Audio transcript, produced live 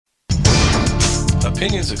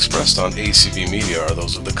opinions expressed on ACB Media are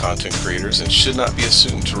those of the content creators and should not be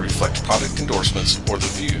assumed to reflect product endorsements or the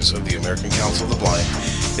views of the American Council of the Blind,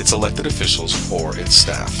 its elected officials, or its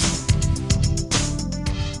staff.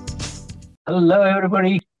 Hello,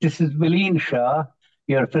 everybody. This is Vileen Shah,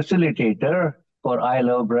 your facilitator for I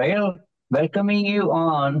Love Braille, welcoming you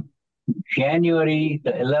on January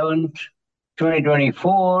the 11th,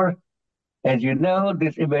 2024. As you know,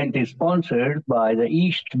 this event is sponsored by the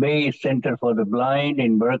East Bay Center for the Blind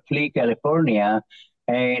in Berkeley, California,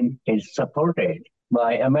 and is supported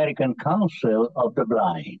by American Council of the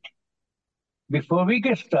Blind. Before we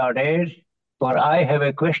get started, for I Have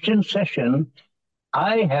a Question session,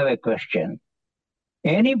 I have a question.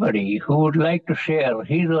 Anybody who would like to share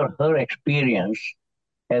his or her experience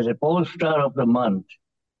as a Poll Star of the Month,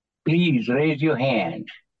 please raise your hand.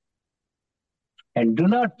 And do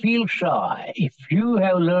not feel shy. If you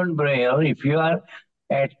have learned Braille, if you are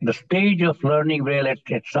at the stage of learning Braille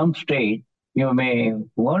at some stage, you may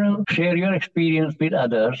want to share your experience with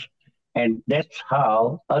others, and that's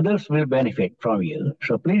how others will benefit from you.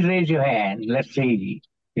 So please raise your hand. Let's see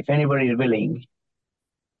if anybody is willing.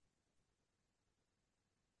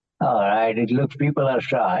 All right, it looks people are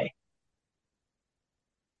shy.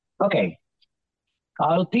 Okay,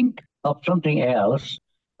 I'll think of something else.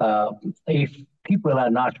 If people are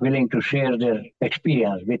not willing to share their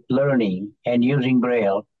experience with learning and using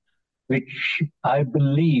Braille, which I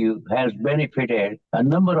believe has benefited a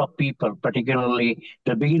number of people, particularly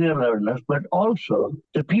the beginner learners, but also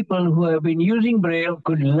the people who have been using Braille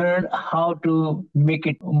could learn how to make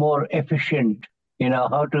it more efficient,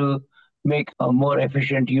 how to make a more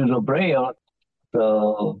efficient use of Braille.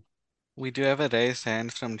 So, we do have a raised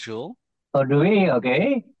hand from Jewel. Oh, do we?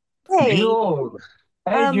 Okay. Hey. Jewel.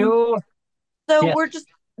 Hey, Jewel. So Yes.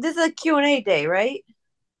 this is a Q&A day, right?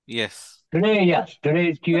 Yes. Yes.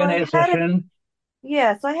 Today's Q&A session.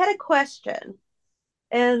 So I had a question.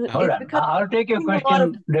 And Hold on. I'll take your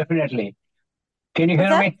question, definitely. Can you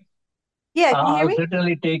hear me? Yeah, can you hear me? I'll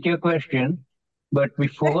certainly take your question. But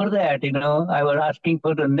before that, I was asking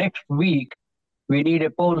for the next week, we need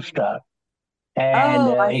a poll star.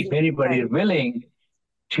 And if anybody is willing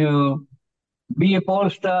to be a poll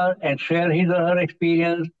star and share his or her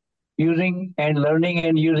experience using and learning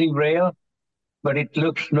and using Braille, but it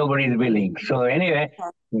looks nobody's willing. So anyway,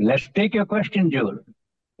 let's take your question, Jewel.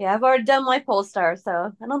 Yeah, I've already done my poll star, so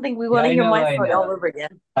I don't think we want to hear my story all over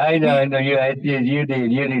again. I know. You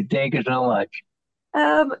did. Thank you so much.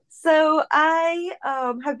 So I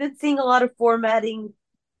have been seeing a lot of formatting,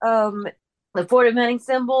 the formatting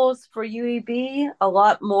symbols for UEB a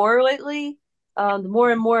lot more lately. The more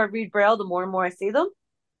and more I read Braille, the more and more I see them,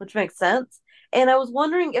 which makes sense. And I was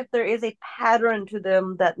wondering if there is a pattern to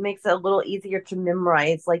them that makes it a little easier to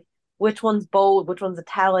memorize, like which one's bold, which one's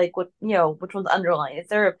italic, which one's underlined. Is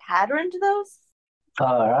there a pattern to those?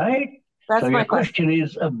 All right. That's my question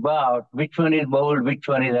is about which one is bold, which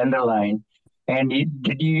one is underlined. And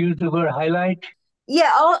did you use the word highlight? Yeah,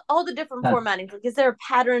 all the different formatting. Like, is there a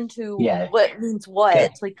pattern to what means what? Okay.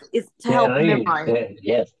 Like, is to help memorize?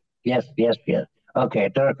 Yes. Okay,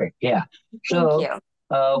 terrific. Yeah. Thank you.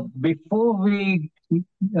 Before we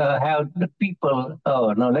have the people,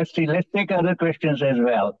 let's take other questions as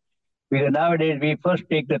well. Because nowadays we first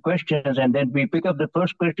take the questions and then we pick up the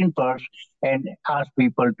first question first and ask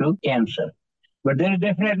people to answer. But there is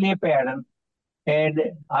definitely a pattern. And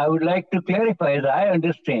I would like to clarify, as I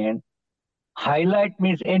understand, highlight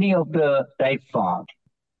means any of the type font,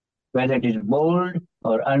 whether it is bold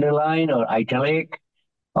or underline or italic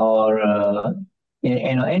or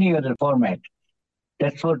any other format.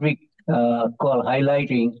 That's what we call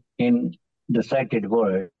highlighting in the cited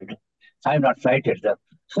word. I'm not cited though.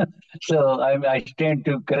 So I stand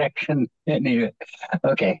to correction anyway.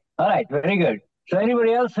 Okay. All right. Very good. So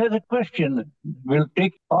anybody else has a question? We'll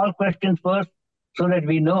take all questions first so that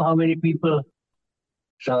we know how many people.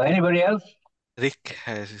 So anybody else? Rick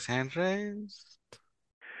has his hand raised.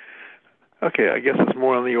 Okay. I guess it's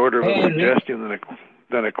more on the order of a suggestion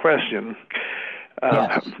than a question.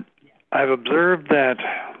 Yes. I've observed that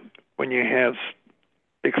when you have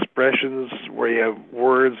expressions where you have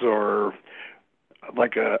words or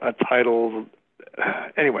like a title,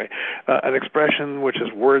 anyway, an expression which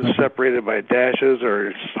is words separated by dashes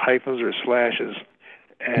or hyphens or slashes,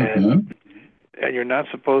 and you're not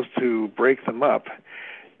supposed to break them up,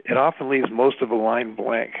 it often leaves most of a line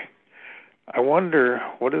blank. I wonder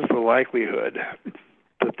what is the likelihood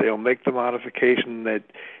that they'll make the modification that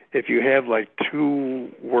if you have like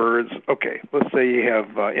two words, okay, let's say you have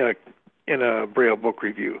in a Braille book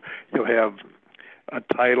review, you'll have a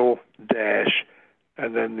title dash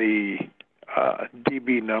and then the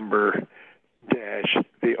DB number dash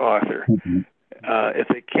the author. Mhm. If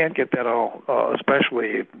they can't get that all,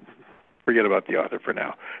 especially, forget about the author for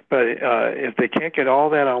now, but if they can't get all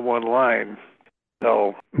that on one line,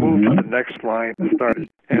 they'll move to the next line and start.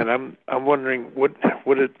 And I'm wondering, would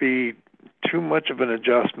it be too much of an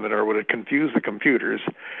adjustment, or would it confuse the computers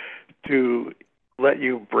to let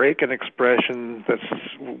you break an expression that's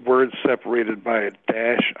words separated by a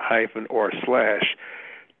dash, hyphen, or slash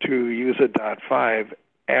to use a .5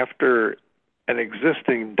 after an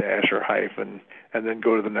existing dash or hyphen and then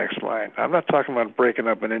go to the next line? I'm not talking about breaking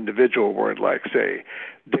up an individual word like, say,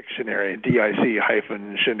 dictionary, DIC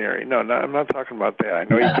hyphen dictionary. No, I'm not talking about that. I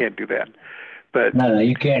know you can't do that. But No,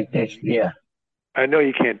 you can't. Yeah. I know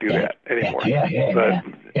you can't do that anymore.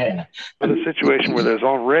 But in a situation where there's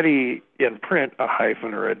already in print a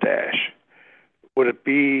hyphen or a dash, would it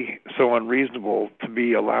be so unreasonable to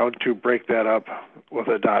be allowed to break that up with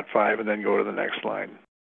a .5 and then go to the next line?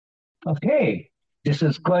 Okay. This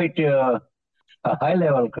is quite a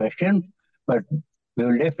high-level question, but we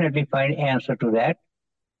will definitely find answer to that,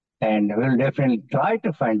 and we'll definitely try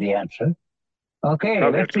to find the answer. Okay,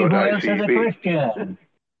 let's see who answers the question.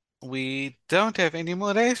 We don't have any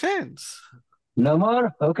more raised hands. No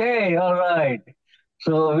more? Okay, all right.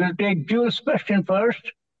 So we'll take Jules' question first,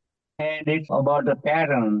 and it's about the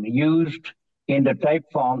pattern used in the type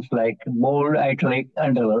forms like bold, italic,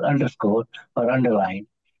 underscore, or underline.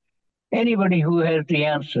 Anybody who has the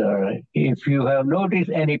answer, if you have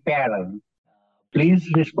noticed any pattern, please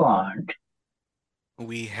respond.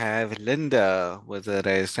 We have Linda with a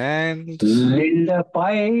raised hand. Linda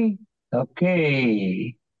Pai.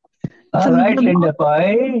 Okay. All right, Linda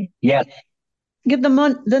Pai. Yes. The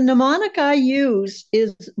mnemonic I use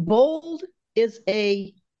is bold is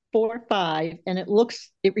a 4-5, and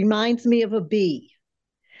it reminds me of a B.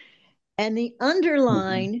 And the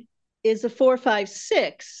underline is a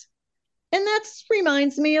 4-5-6, and that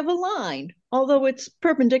reminds me of a line, although it's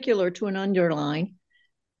perpendicular to an underline.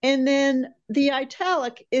 And then the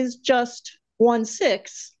italic is just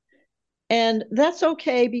 1-6, and that's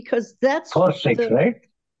okay because that's 4-6, right?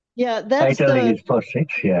 Yeah, that's italic is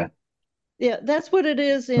 4-6. Yeah. Yeah, that's what it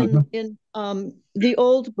is in the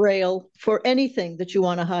old Braille for anything that you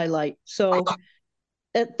want to highlight. So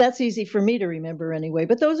that's easy for me to remember anyway.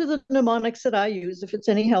 But those are the mnemonics that I use, if it's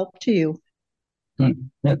any help to you.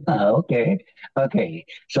 Okay.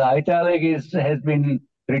 So italic has been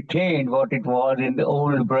retained what it was in the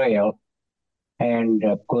old Braille. And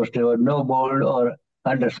of course, there was no bold or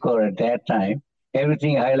underscore at that time.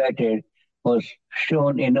 Everything highlighted was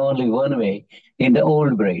shown in only one way in the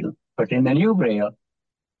old Braille. But in the new Braille,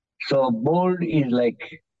 so bold is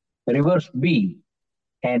like reverse B,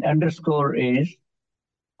 and underscore is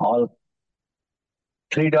all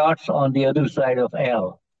three dots on the other side of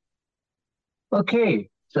L. Okay,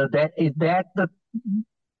 so is that the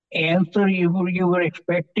answer you were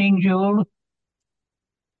expecting, Jewel?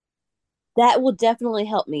 That will definitely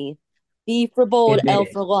help me. B for bold, L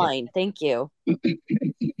for line. Thank you.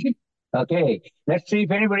 Okay, let's see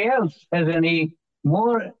if anybody else has any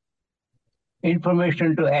more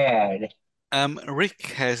information to add. Rick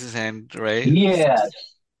has his hand raised. Yes.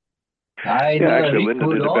 I know actually, Rick Linda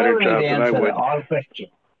would did a better always job than I answer would. all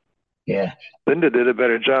questions. Yes. Linda did a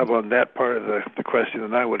better job on that part of the question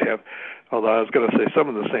than I would have, although I was going to say some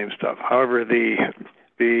of the same stuff. However,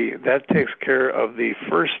 that takes care of the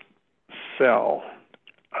first cell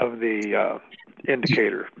of the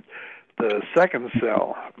indicator. The second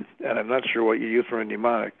cell, and I'm not sure what you use for a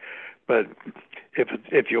mnemonic, but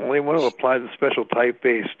if you only want to apply the special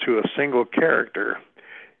typeface to a single character,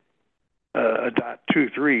 a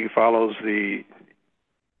 .23 follows the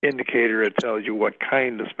indicator. It tells you what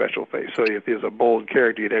kind of special face. So if there's a bold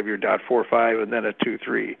character, you'd have your .45 and then a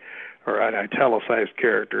 23, or an italicized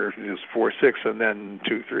character, if it's 46 and then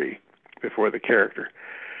 23 before the character.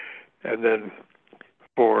 And then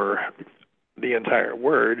for the entire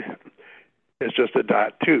word, it's just a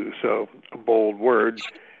 .2. So a bold word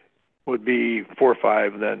would be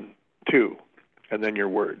 45, then 2, and then your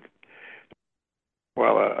word.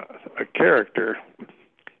 While a character,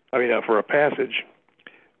 for a passage,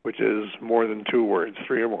 which is more than 2 words,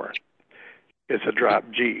 3 or more, it's a drop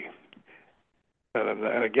G.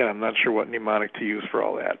 And again, I'm not sure what mnemonic to use for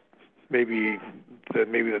all that. Maybe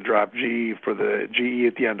the drop G for the GE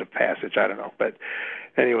at the end of passage. I don't know, but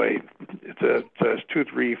anyway, it's 2,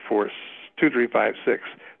 3, 4, 2, 3, 5, 6.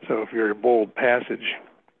 So if you're a bold passage,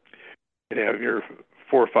 you'd have your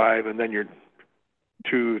 4, 5, and then your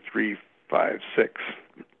 2, 3, 5, 6.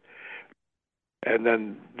 And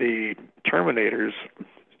then the terminators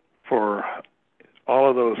for all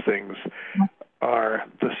of those things are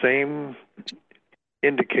the same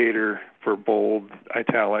indicator for bold,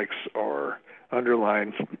 italics, or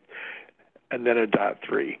underlines, and then a dot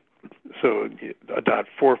 3. So a dot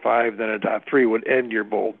 4-5, then a dot 3 would end your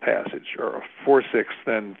bold passage, or a 4-6,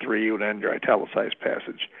 then 3 would end your italicized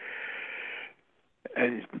passage.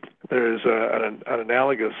 And there's an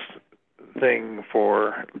analogous thing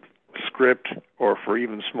for script or for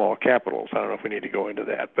even small capitals. I don't know if we need to go into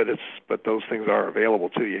that, but those things are available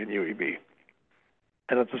to you in UEB.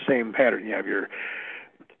 And it's the same pattern. You have your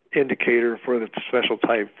indicator for the special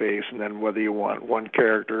typeface, and then whether you want one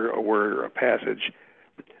character, a word, or a passage.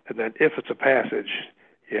 And then if it's a passage,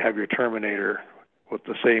 you have your terminator with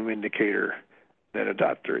the same indicator, then a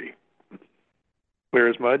dot 3. Clear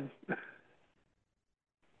as mud?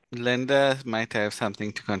 Linda might have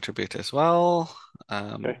something to contribute as well.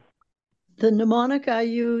 Okay. The mnemonic I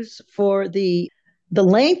use for the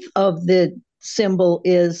length of the symbol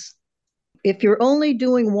is, if you're only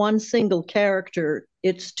doing one single character,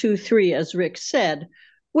 it's 2-3, as Rick said,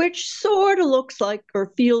 which sort of looks like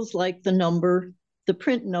or feels like the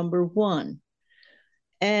print number 1.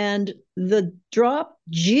 And the drop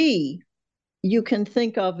G you can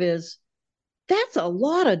think of as, that's a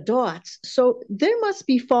lot of dots. So they must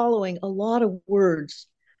be following a lot of words.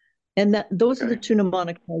 And those are the two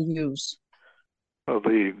mnemonics I use. Well,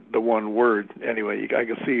 the one word, anyway, I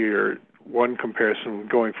can see your one comparison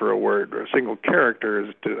going for a word or a single character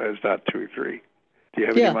is dot 2-3. Do you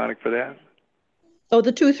have a mnemonic for that? Oh,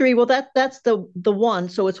 the 2-3. Well, that's the one.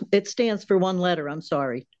 So it stands for one letter. I'm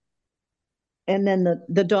sorry. And then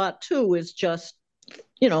the dot 2 is just,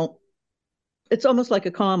 it's almost like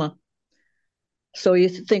a comma. So you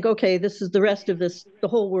think, okay, this is the rest of this. The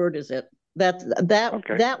whole word is it.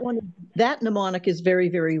 That one, that mnemonic is very,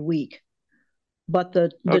 very weak. But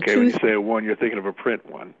the okay, when you say a one, you're thinking of a print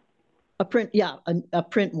one. A print, yeah, a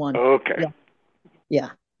print one. Okay. Yeah.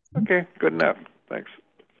 Okay, good enough. Thanks.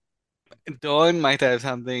 Dawn might have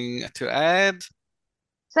something to add.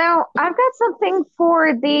 So I've got something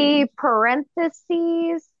for the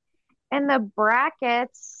parentheses and the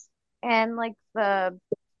brackets and like the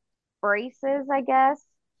braces, I guess.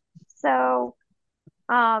 So,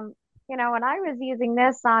 when I was using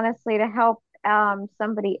this honestly to help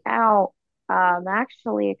somebody out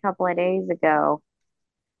actually a couple of days ago.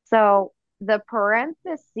 So the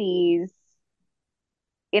parentheses,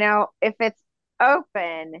 if it's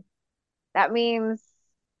open, that means,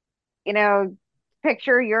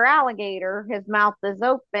 picture your alligator, his mouth is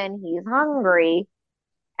open, he's hungry.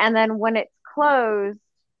 And then when it's closed,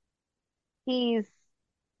 he's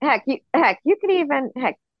you could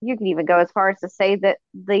even go as far as to say that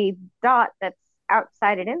the dot that's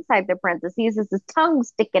outside and inside the parentheses is his tongue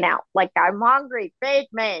sticking out, like, I'm hungry, feed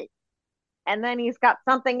me. And then he's got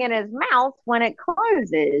something in his mouth when it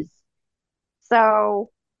closes. So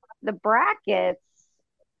the brackets,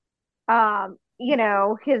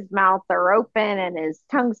 his mouth are open and his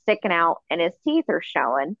tongue sticking out and his teeth are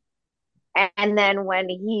showing. And then when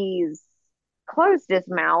he's closed his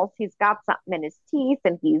mouth, he's got something in his teeth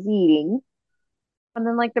and he's eating. And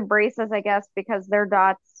then like the braces, I guess, because they're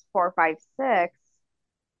dots 4, 5, 6.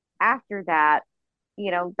 After that,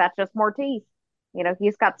 that's just more teeth.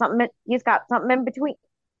 He's got something in between,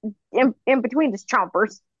 in between his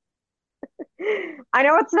chompers. I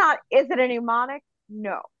know it's not. Is it a mnemonic?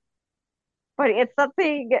 No, but it's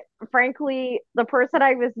something. Frankly, the person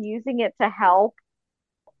I was using it to help.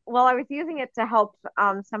 Well, I was using it to help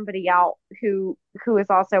somebody out who is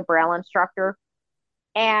also a Braille instructor,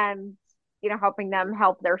 and helping them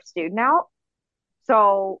help their student out.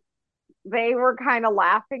 So they were kind of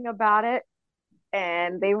laughing about it,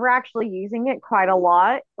 and they were actually using it quite a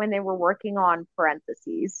lot when they were working on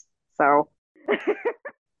parentheses. So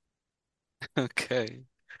Okay.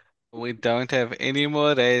 We don't have any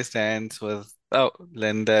more raised hands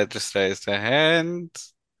Linda just raised her hand.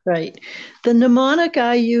 Right. The mnemonic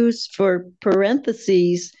I use for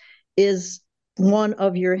parentheses is one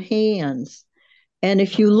of your hands. And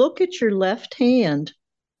if you look at your left hand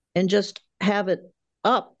and just have it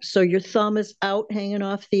up so your thumb is out hanging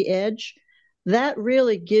off the edge, that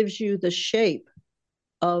really gives you the shape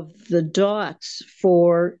of the dots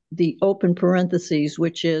for the open parentheses,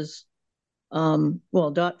 which is,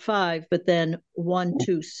 dot 5, but then 1,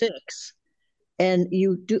 2, 6. And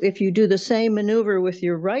if you do the same maneuver with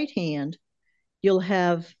your right hand, you'll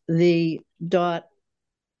have the dot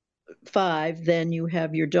 5, then you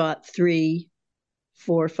have your dot 3,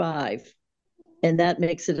 4, 5. And that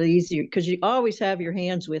makes it easier because you always have your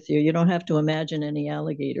hands with you. You don't have to imagine any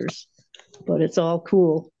alligators, but it's all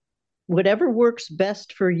cool. Whatever works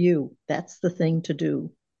best for you, that's the thing to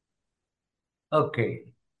do. Okay.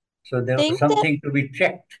 So there was something to be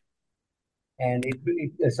checked. And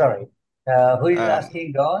sorry, who is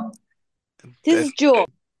asking, Dawn? This is Jewel.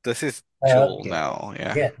 This is Jewel Okay. now.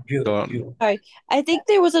 Yeah. Yeah, Don't. Jewel. All right. I think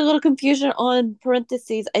there was a little confusion on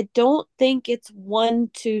parentheses. I don't think it's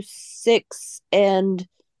 1, 2, 6 and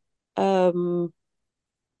 3,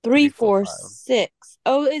 4, 6.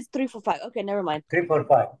 Oh, it's 3, 4, 5. Okay, never mind. 3, 4,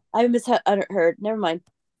 5. I misheard. Never mind.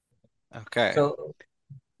 Okay. So,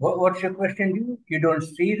 what's your question? You don't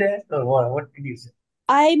see that, or what? What did you say?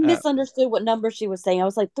 I misunderstood what number she was saying. I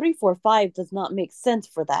was like 3, 4, 5 does not make sense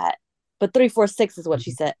for that, but 3, 4, 6 is what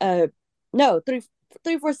she said. No, 3,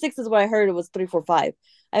 4, 6 is what I heard. It was 3, 4, 5.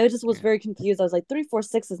 I just was very confused. I was like 3, 4,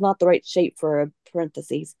 6 is not the right shape for a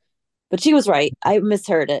parentheses, but she was right. I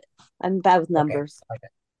misheard it. I'm bad with numbers. Okay.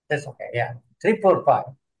 That's okay. Yeah, 3, 4, 5.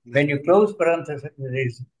 When you close parentheses, it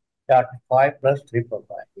is dot 5 plus 3, 4,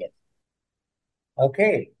 5. Yes.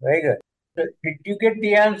 Okay, very good. So did you get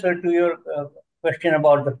the answer to your question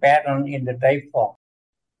about the pattern in the type form?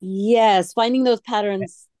 Yes, finding those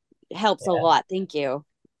patterns helps a lot. Thank you.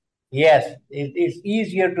 Yes, it is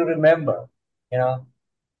easier to remember. You know,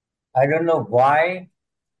 I don't know why,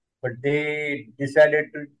 but they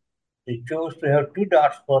chose to have 2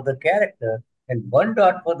 dots for the character and 1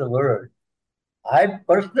 dot for the word. I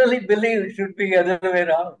personally believe it should be other way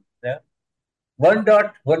around. Yeah? 1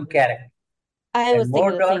 dot, 1 character. I was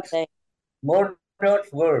thinking the same thing. More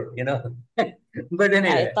dots word, But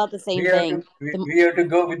anyway, I thought the same thing. We have to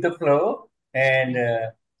go with the flow, and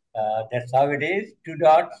that's how it is. 2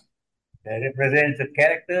 dots represents the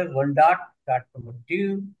character, 1 dot, dot number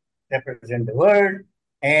 2 represent the word,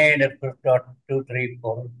 and of course dot 2, 3,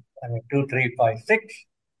 4, 2, 3, 5, 6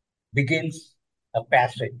 begins a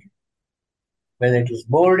passage, whether it is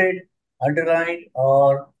bolded, underlined,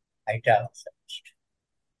 or italicized.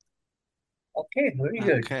 Okay, very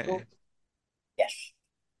good. Okay. Yes.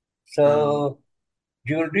 So,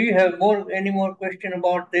 Jules, do you have any more question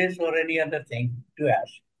about this or any other thing to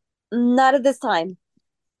ask? Not at this time.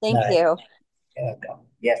 Thank you. Welcome.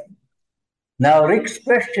 Yes. Now, Rick's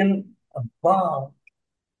question about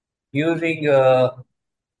using a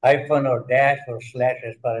hyphen or dash or slash,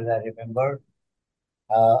 as far as I remember.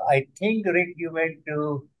 I think, Rick, you meant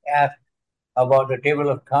to ask about the table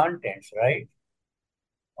of contents, right?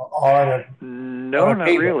 Or no, not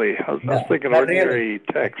really. I was thinking ordinary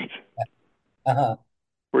text,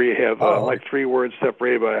 where you have like 3 words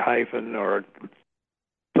separated by a hyphen, or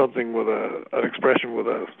something with an expression with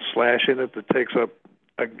a slash in it that takes up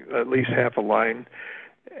at least half a line,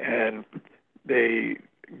 and they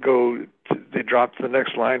drop to the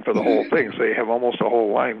next line for the whole thing, so you have almost a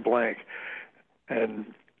whole line blank.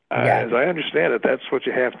 And as I understand it, that's what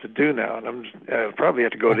you have to do now. And I probably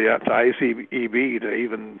have to go to ICEB to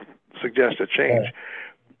even suggest a change.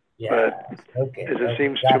 But it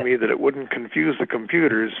seems to me that it wouldn't confuse the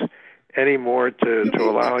computers anymore to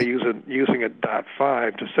allow using a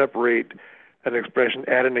 .5 to separate an expression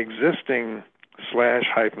at an existing slash,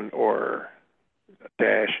 hyphen, or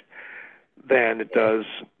dash than it does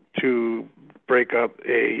to break up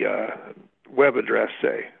a web address,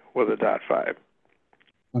 say, with a .5.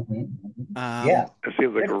 Yeah. It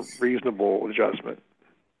seems like a reasonable adjustment.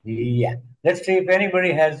 Yeah. Let's see if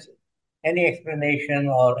anybody has any explanation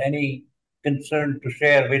or any concern to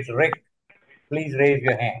share with Rick. Please raise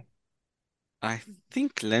your hand. I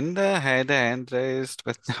think Linda had a hand raised,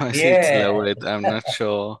 but now I see it's lowered. I'm not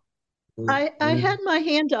sure. I had my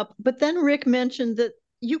hand up, but then Rick mentioned that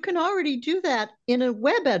you can already do that in a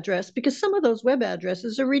web address because some of those web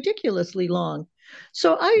addresses are ridiculously long.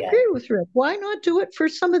 So I agree with Rick. Why not do it for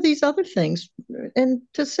some of these other things and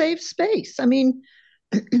to save space? I mean,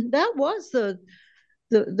 that was the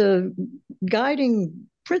guiding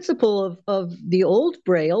principle of the old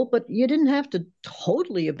Braille, but you didn't have to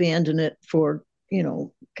totally abandon it for,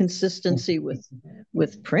 consistency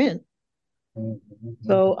with print.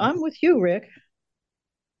 So I'm with you, Rick.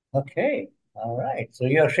 Okay. All right. So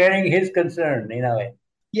you're sharing his concern in a way.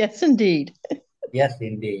 Yes, indeed. Yes,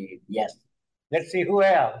 indeed. Yes. Let's see who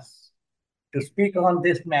else to speak on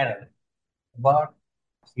this matter about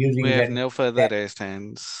using We have no further raised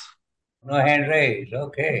hands. No hand raised.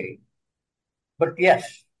 Okay. But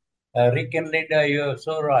yes, Rick and Linda, you're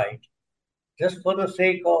so right. Just for the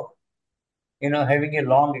sake of, having a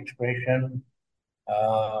long expression,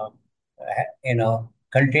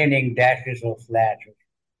 containing dashes or slashes,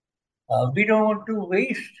 we don't want to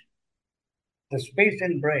waste the space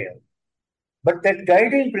in Braille. But that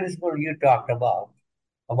guiding principle you talked about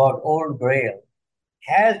old Braille,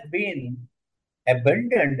 has been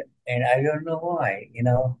abandoned, and I don't know why,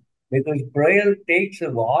 because Braille takes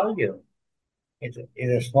a volume. It's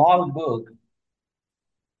a small book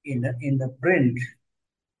in the print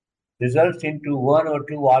results into 1 or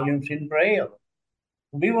 2 volumes in Braille.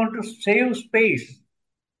 We want to save space.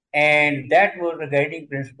 And that was the guiding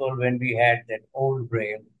principle when we had that old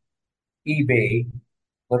Braille, eBay.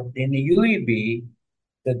 But in UEB,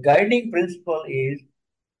 the guiding principle is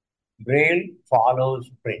Braille follows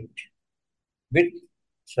print with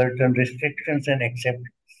certain restrictions and exceptions.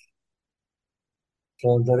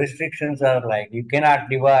 So the restrictions are like you cannot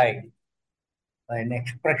divide an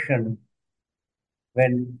expression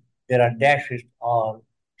when there are dashes or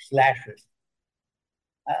slashes.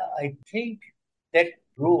 I think that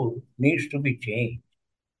rule needs to be changed.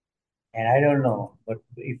 And I don't know, but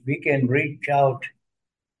if we can reach out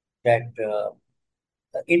that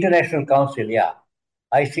International Council, yeah,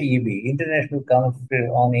 ICEB, International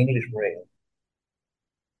Council on English Braille,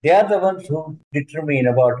 they are the ones who determine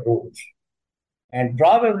about rules. And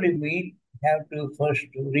probably we have to first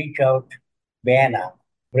reach out BANA,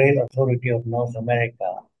 Braille Authority of North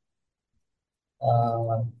America.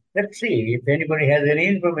 Let's see if anybody has any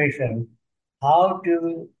information how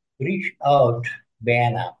to reach out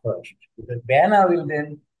BANA first. Because BANA will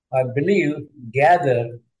then, I believe,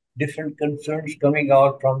 gather different concerns coming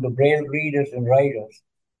out from the Braille readers and writers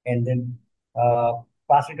and then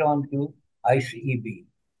pass it on to ICEB,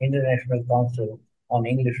 International Council on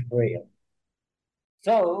English Braille.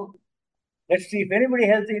 So let's see if anybody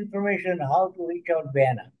has the information how to reach out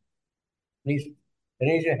BANA. Please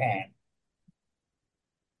raise your hand.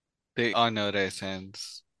 There are no raised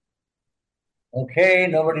hands. Okay,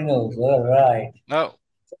 nobody knows. All right. Oh,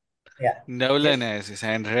 Yeah. Nolan Yes. has his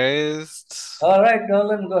hand raised. All right,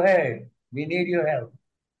 Nolan, go ahead. We need your help.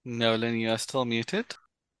 Nolan, you are still muted.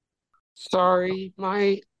 Sorry,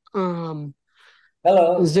 my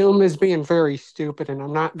Hello. Zoom is being very stupid and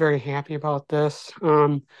I'm not very happy about this.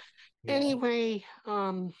 Anyway,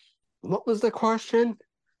 what was the question?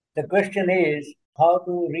 The question is how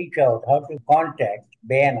to reach out, how to contact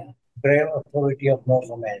BANA, Braille Authority of North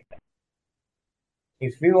America.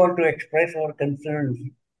 If we want to express our concerns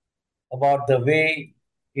about the way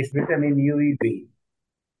it's written in UEB,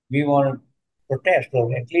 we want to protest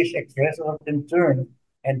or at least express our concern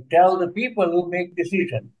and tell the people who make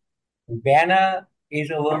decisions. BANA is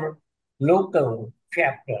our local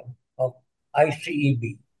chapter of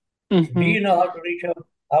ICEB. Do you know how to reach out,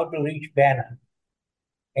 how to reach BANA?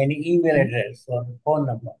 Any email address or phone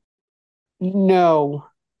number? No,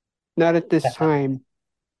 not at this time.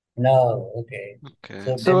 No, okay.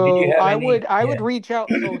 Okay. So did you have I any? would reach out.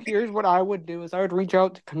 So here's what I would do is I would reach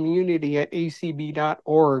out to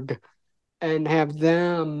community@acb.org and have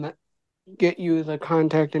them get you the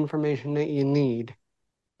contact information that you need.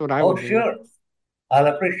 What I Oh, would do. sure. I'll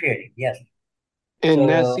appreciate it. Yes. And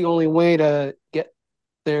that's So the only way to get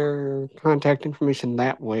their contact information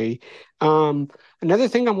that way. Another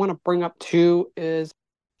thing I want to bring up too is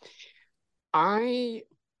I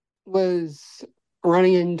was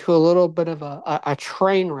running into a little bit of a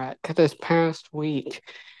train wreck this past week.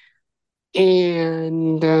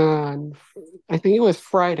 And I think it was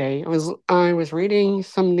Friday. I was reading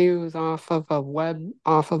some news off of a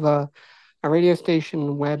radio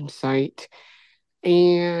station website,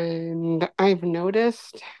 and I've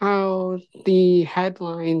noticed how the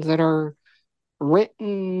headlines that are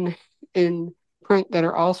written in print that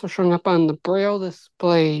are also showing up on the Braille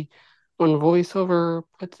display when VoiceOver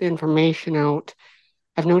puts the information out.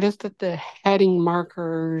 I've noticed that the heading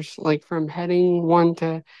markers, like from heading 1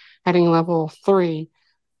 to heading level 3,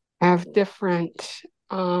 have different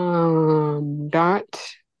dot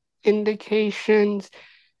indications,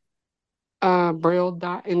 Braille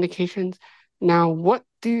dot indications. Now, what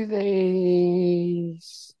do they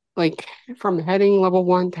like from heading level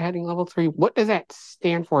 1 to heading level 3? What does that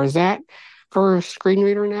stand for? Is that for screen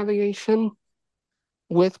reader navigation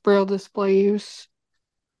with Braille display use?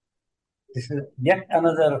 this is yet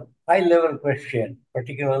another high-level question,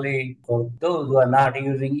 particularly for those who are not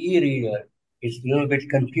using e-reader. It's a little bit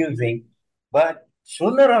confusing, but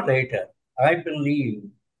sooner or later, I believe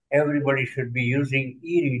everybody should be using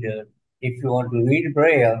e-reader if you want to read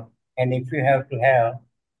Braille and if you have to have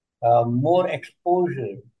more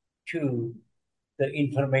exposure to the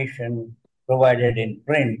information provided in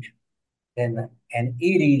print, then an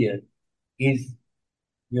e-reader is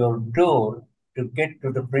your door to get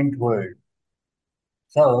to the print world.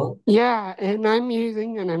 So yeah, and I'm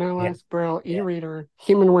using an NLS Braille e-reader,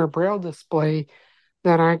 HumanWare Braille display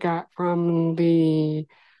that I got from the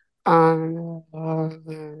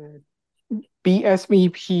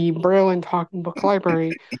BSBP Braille and Talking Book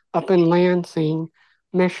Library up in Lansing,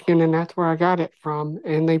 Michigan, and that's where I got it from.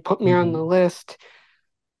 And they put me on the list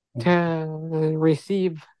to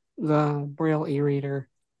receive the Braille e-reader.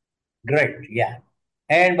 Great, yeah.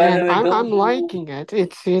 And by the way, I'm those who liking it.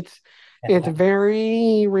 It's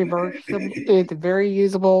very reversible. It's very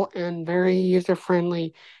usable and very user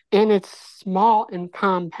friendly, and it's small and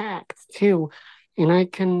compact too. And I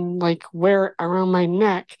can like wear it around my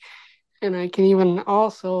neck, and I can even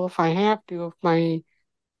also, if I have to,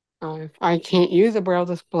 if I can't use a braille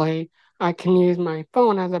display, I can use my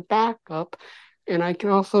phone as a backup, and I can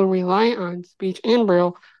also rely on speech and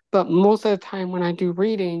braille. But most of the time when I do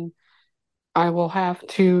reading, I will have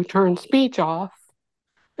to turn speech off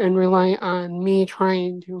and rely on me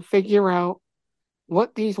trying to figure out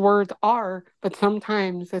what these words are, but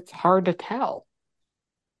sometimes it's hard to tell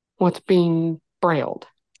what's being brailled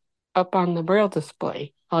up on the braille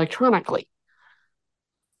display electronically.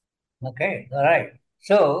 okay, all right.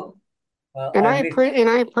 So And I wish and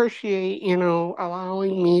I appreciate,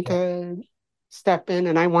 allowing me to step in,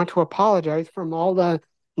 and I want to apologize from all the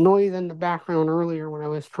noise in the background earlier when I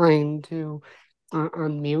was trying to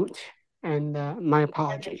unmute, and my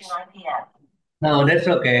apologies. no, that's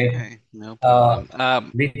okay. Okay, no Uh,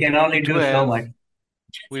 problem. we can only We do do so have much.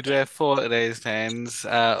 we do have four raised hands.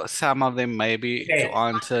 Some of them may be to Okay,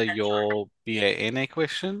 answer your BANA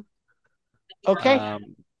question. Okay.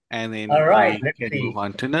 Um, and all then right. we Let's can move see.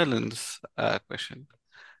 on to Nolan's question.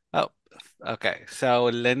 Oh, okay. So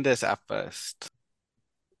Linda's up first.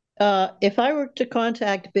 If I were to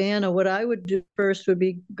contact BANA, what I would do first would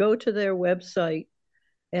be go to their website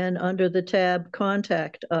and under the tab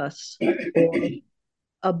Contact Us or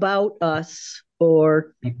About Us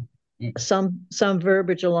or some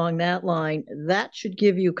verbiage along that line. That should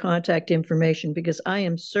give you contact information because I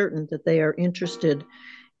am certain that they are interested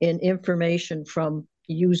in information from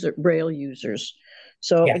Braille users.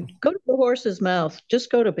 So Yeah, go to the horse's mouth.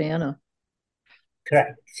 Just go to BANA.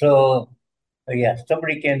 correct. So yeah,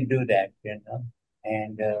 somebody can do that,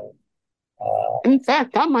 and In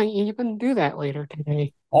fact, I might even do that later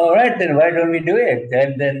today. all right, then why don't we do it?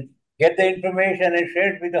 And then get the information and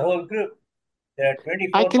share it with the whole group. There are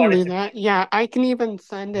I 24 can do participants. that. Yeah, I can even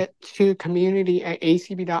send it to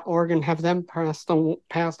community@acb.org and have them pass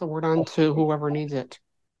the word on to whoever needs it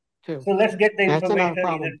too. So let's get the That's not a information either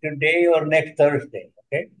problem. today or next Thursday,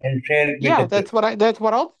 okay? And share it with Yeah, the group. that's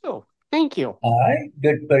what I'll do. Thank you. All right,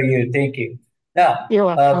 good for you. Thank you. Now, You're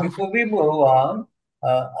welcome. before we move on,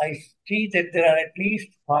 I see that there are at least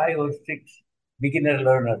 5 or 6 beginner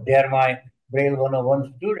learners. They are my Braille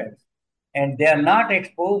 101 students, and they are not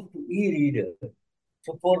exposed to e-reader.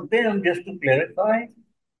 So for them, just to clarify,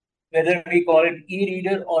 whether we call it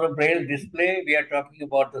e-reader or a Braille display, we are talking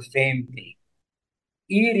about the same thing.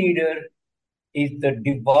 E-reader is the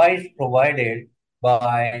device provided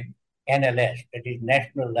by NLS, that is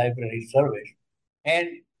National Library Service. And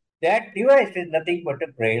that device is nothing but a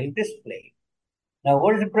Braille display. Now,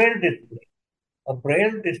 what is a Braille display? A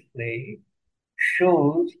Braille display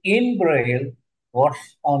shows in Braille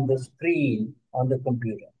what's on the screen on the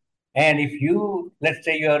computer. And if you, let's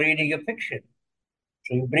say you are reading a fiction,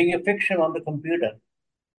 so you bring a fiction on the computer,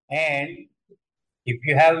 and if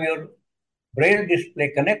you have your Braille display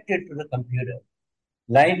connected to the computer,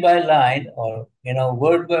 line by line or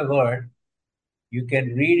word by word, you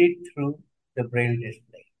can read it through the Braille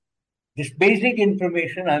display. This basic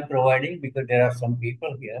information I'm providing because there are some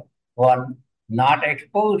people here who are not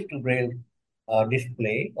exposed to Braille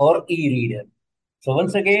display or e-reader. So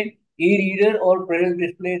once again, e-reader or Braille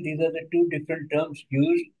display, these are the two different terms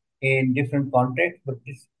used in different contexts, but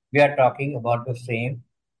we are talking about the same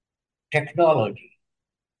technology.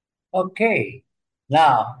 Okay,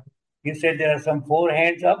 now you said there are some 4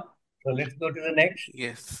 hands up, so let's go to the next.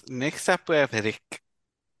 Yes. Next up, we have Rick.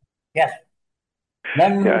 Yes,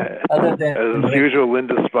 none Yeah, other than as Rick. usual,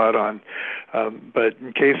 Linda's spot on. But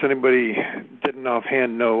in case anybody didn't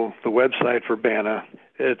offhand know the website for BANA,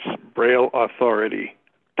 it's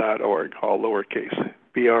BrailleAuthority.org, all lowercase.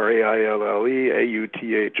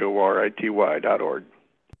 BrailleAuthority.org.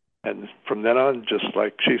 And from then on, just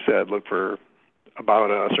like she said, look for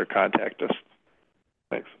About Us or Contact Us.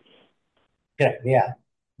 Thanks. Correct, yeah.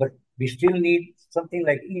 But we still need something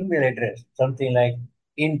like email address, something like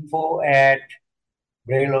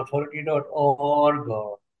info@brailleauthority.org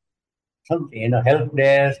or something, help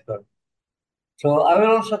desk. So I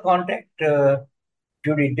will also contact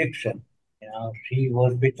Judy Dixon. She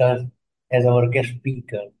was with us as our guest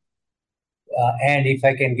speaker. And if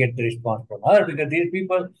I can get the response from her, because these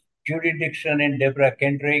people, Judy Dixon and Deborah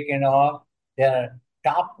Kendrick and all, they are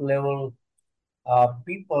top level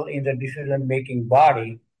people in the decision making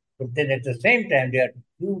body, but then at the same time, they are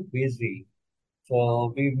too busy.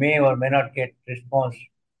 So we may or may not get response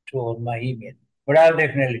to my email, but I'll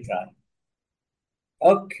definitely try.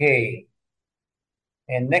 Okay.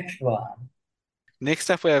 And next one.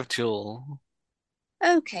 Next up, we have Jewel.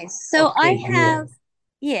 Okay, so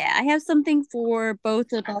Okay, I have something for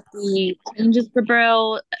both about the changes for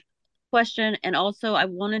Braille question, and also I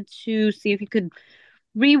wanted to see if you could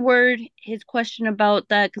reword his question about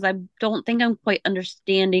that because I don't think I'm quite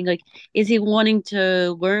understanding. Like, is he wanting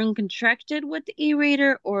to learn contracted with the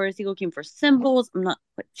e-reader, or is he looking for symbols? I'm not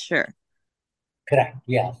quite sure. correct.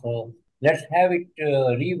 Yeah. So let's have it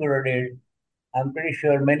reworded. I'm pretty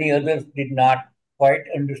sure many others did not quite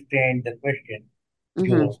understand the question, Mm-hmm.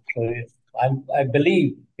 Joe. So I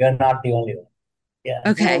believe you're not the only one. Yeah.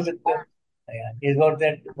 Who Okay. was it? Yeah. Was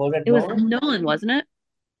that It was Nolan? Nolan, wasn't it?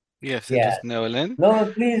 Yes, it Yeah. was Nolan.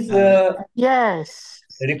 Nolan, please Yes.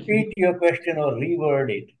 repeat your question or reword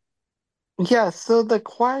it. Yes. So the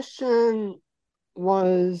question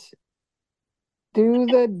was, do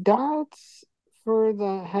the dots for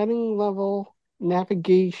the heading level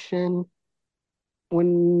navigation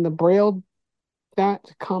when the Braille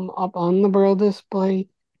dots come up on the Braille display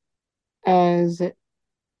as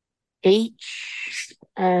H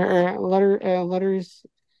letters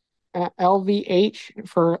LVH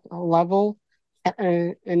for level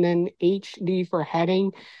and then HD for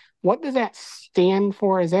heading. What does that stand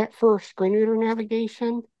for? Is that for screen reader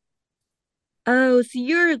navigation? Oh, so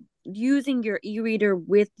you're using your e-reader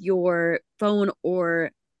with your phone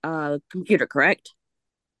or computer, correct?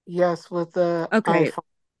 Yes, with the Okay. iPhone.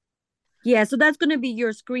 Yeah, so that's going to be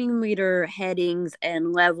your screen reader headings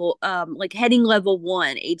and level like heading level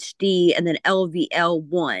 1 HD and then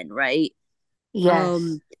LVL1, right? Yes.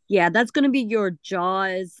 Yeah, that's going to be your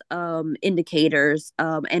JAWS indicators,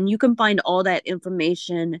 and you can find all that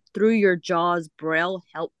information through your JAWS Braille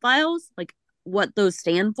help files, like what those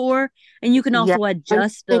stand for, and you can Yeah. also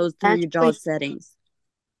adjust those through your Actually, JAWS settings.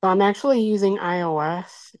 I'm actually using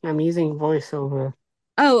iOS and I'm using VoiceOver.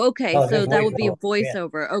 Oh, okay. Oh, So that's that would be a voiceover. Yeah.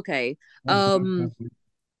 voiceover. Okay. Mhm.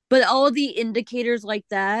 But all of the indicators like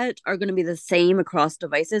that are going to be the same across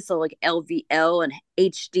devices. So like LVL and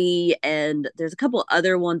HD, and there's a couple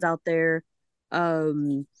other ones out there.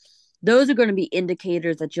 Um, those are going to be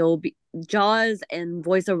indicators that you'll be JAWS and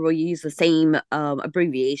VoiceOver will use the same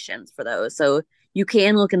abbreviations for those. So you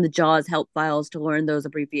can look in the JAWS help files to learn those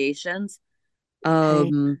abbreviations.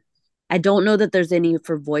 Okay. I don't know that there's any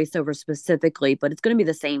for VoiceOver specifically, but it's going to be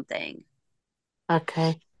the same thing.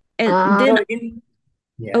 Okay. And then,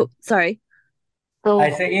 Yeah. oh, sorry. I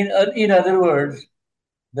So say in other words,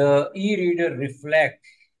 the e-reader reflects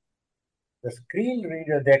the screen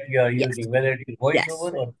reader that you are Yes, using, whether it is yes,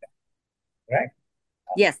 voiceover or right.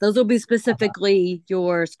 yes. Those will be Uh-huh. specifically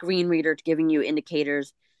your screen reader giving you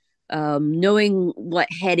indicators. Knowing what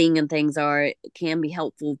heading and things are can be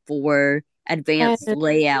helpful for advanced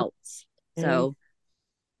layouts. okay. So,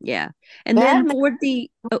 yeah. And That then makes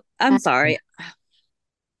for I'm sorry.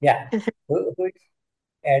 Yeah. Who is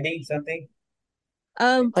adding something?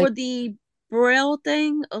 like For the Braille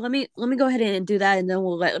thing, let me go ahead and do that, and then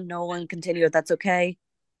we'll let Nolan continue if that's okay.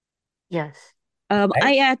 yes. Right?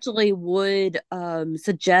 I actually would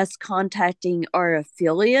suggest contacting our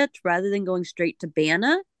affiliate rather than going straight to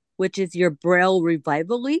BANA, which is your Braille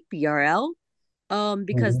Revival League, BRL.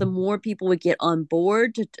 Because the Mhm. more people would get on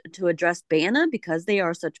board to address BANA, because they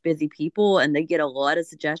are such busy people and they get a lot of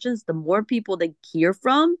suggestions, the more people they hear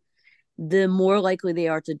from, the more likely they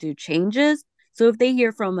are to do changes. So if they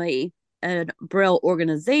hear from a Braille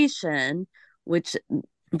organization, which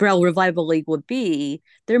Braille Revival League would be,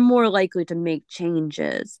 they're more likely to make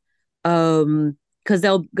changes. Because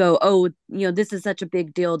they'll go, oh, this is such a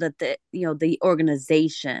big deal that the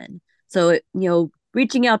organization. So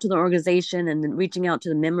reaching out to the organization and then reaching out to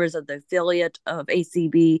the members of the affiliate of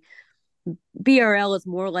ACB, BRL is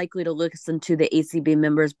more likely to listen to the ACB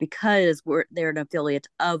members because they're an affiliate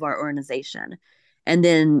of our organization, and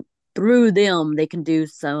then through them they can do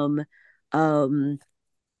some um,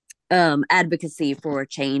 advocacy for a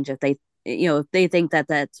change if they think that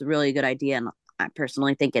that's a really good idea, and I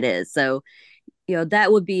personally think it is. So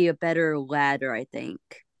that would be a better ladder, I think.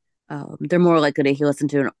 They're more likely to listen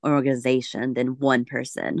to an organization than one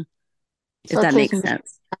person, if that Such as makes Michigan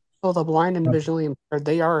sense. Council of the Blind and Visually Impaired,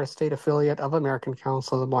 they are a state affiliate of American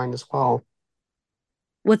Council of the Blind as well.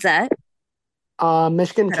 What's that?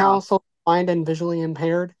 Michigan Cut off. Council of the Blind and Visually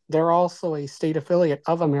Impaired, they're also a state affiliate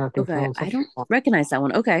of American Okay, Council I of the don't Blind. recognize that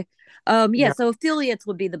one. Okay. Yeah, Yeah. so affiliates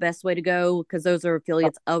would be the best way to go because those are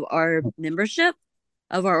affiliates of our membership,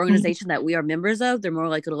 of our organization that we are members of. They're more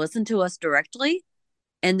likely to listen to us directly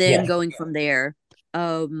and then Yes. going from there.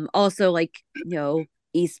 Also like,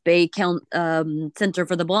 East Bay Count Center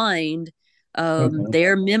for the Blind, Mhm.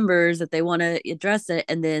 they're members if they want to address it,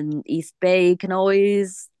 and then East Bay can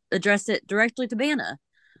always address it directly to BANA.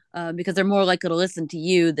 because they're more likely to listen to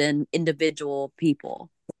you than individual people.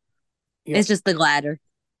 Yep. It's just the latter.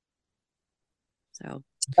 So,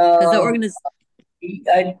 because the organization.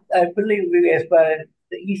 I believe as far as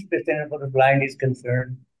the East Bay Center for the Blind is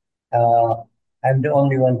concerned, I'm the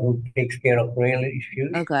only one who takes care of rail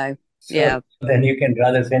issues. Okay. So Yeah. then you can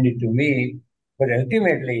rather send it to me, but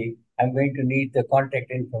ultimately I'm going to need the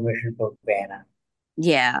contact information for Vanna.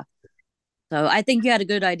 Yeah. So I think you had a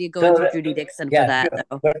good idea going to Judy Dixon for that, sure.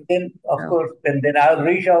 though. But then, of course, then I'll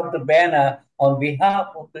reach out to Vanna on behalf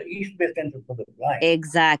of the East Bay Center for the Blind.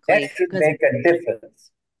 Exactly. That should make a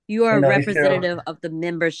difference. You are You know, representative of the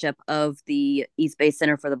membership of the East Bay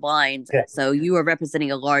Center for the Blind. Yeah. So you are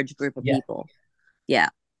representing a large group of people. Yeah.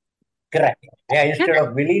 Correct. Yeah, instead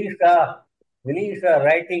of Vilisha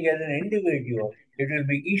writing as an individual, it will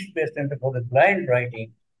be East Bay Center for the Blind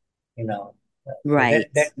writing, you know. Right. So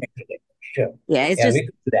that makes a difference. Sure. Yeah, it's just we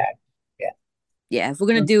could do that. yeah, if we're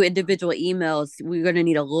going to do individual emails, we're going to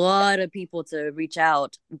need a lot of people to reach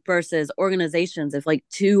out versus organizations. If like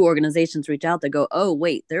 2 organizations reach out, they go, oh,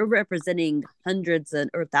 wait, they're representing hundreds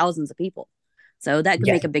or thousands of people. So that could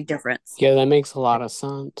make a big difference. Yeah, that makes a lot of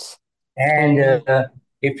sense. And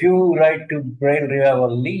if you write to Braille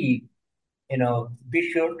Revival League, you know,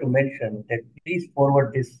 be sure to mention that please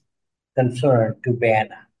forward this concern to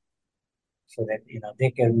Vanna so that, you know,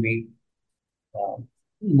 they can be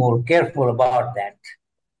more careful about that,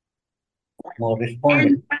 more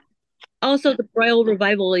responsive. And also, the Braille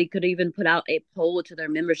Revival League could even put out a poll to their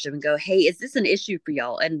membership and go, hey, is this an issue for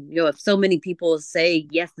y'all? And, you know, if so many people say,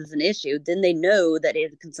 yes, it's an issue, then they know that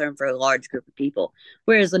it's a concern for a large group of people.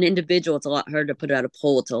 Whereas an individual, it's a lot harder to put out a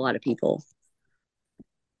poll to a lot of people.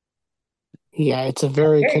 Yeah, it's a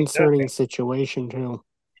very concerning situation, too.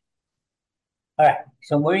 All right.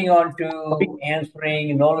 So moving on to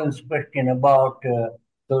answering Nolan's question about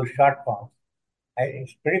those short forms.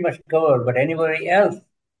 It's pretty much covered, but anybody else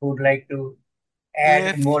who'd like to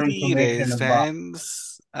add more information about?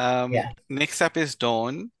 Hands. Next up is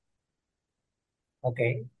Dawn.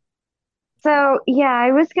 Okay. So yeah,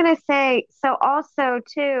 I was gonna say, so also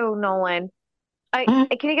too, Nolan, can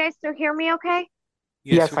you guys still hear me okay?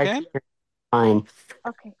 Yes, we can. Fine.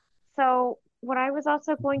 Okay. So what I was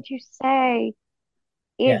also going to say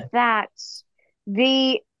is that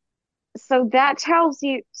so that tells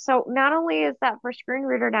you, so not only is that for screen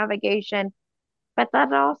reader navigation, but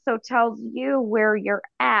that also tells you where you're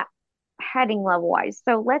at heading level wise.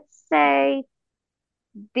 So let's say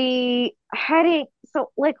the heading,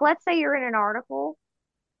 so like let's say you're in an article.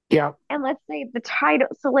 Yeah. And let's say the title,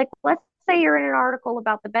 so like let's say you're in an article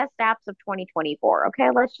about the best apps of 2024. Okay,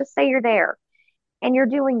 let's just say you're there and you're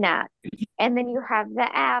doing that. And then you have the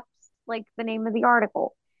apps, like the name of the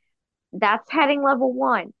article. That's heading level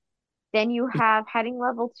 1. Then you have heading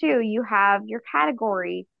level 2, you have your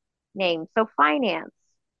category name, so finance.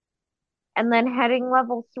 And then heading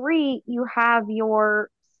level 3, you have your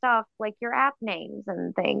stuff like your app names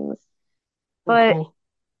and things. But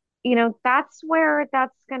you know, that's where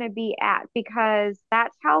that's going to be at, because that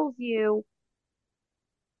tells you,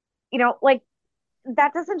 you know, like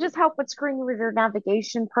that doesn't just help with screen reader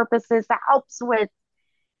navigation purposes, that helps with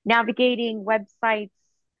navigating websites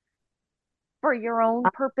for your own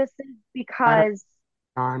purposes, because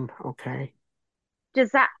okay.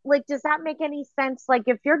 does that make any sense? Like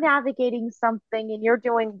if you're navigating something and you're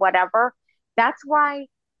doing whatever, that's why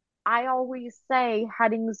I always say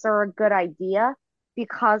headings are a good idea,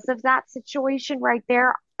 because of that situation right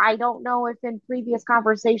there. I don't know if in previous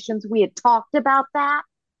conversations we had talked about that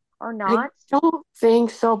or not. I don't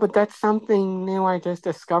think so, but that's something new I just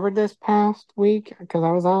discovered this past week, because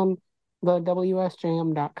I was on the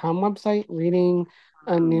WSJM.com website reading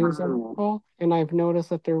a news article, and I've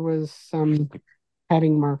noticed that there was some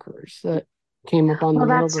heading markers that came up on the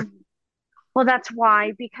logo. Well, that's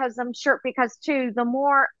why, because I'm sure, because too, the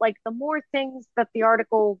more things that the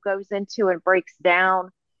article goes into and breaks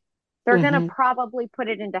down, they're going to probably put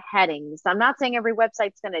it into headings. I'm not saying every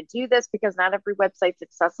website's going to do this, because not every website's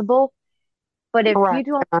accessible. But if you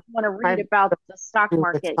don't want to read about the stock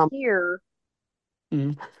market here,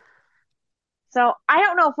 so I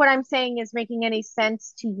don't know if what I'm saying is making any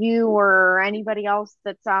sense to you or anybody else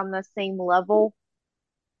that's on the same level.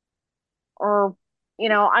 Or, you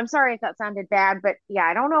know, I'm sorry if that sounded bad, but yeah,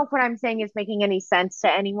 I don't know if what I'm saying is making any sense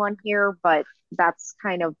to anyone here, but that's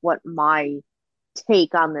kind of what my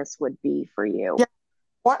take on this would be for you. Yeah,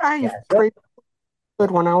 what I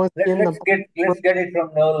good when I was let's get it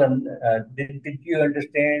from Nolan. Did you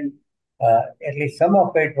understand at least some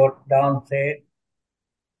of it what Don said,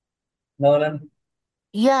 Nolan?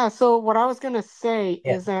 Yeah, so what I was gonna say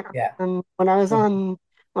is that when I was on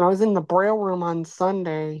when I was in the Braille room on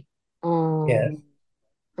Sunday, Yes.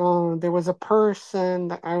 there was a person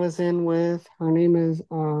that I was in with. Her name is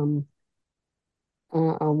one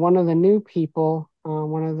of the new people.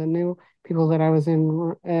 One of the new people that I was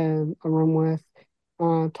in a room with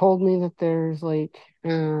told me that there's like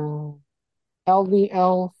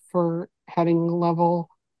LVL for heading level,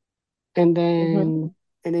 and Mhm.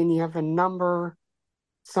 then you have a number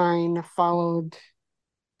sign followed,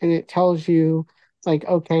 and it tells you like,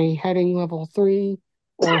 okay, heading level 3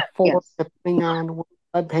 or 4, Yes. depending on what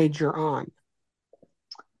web page you're on.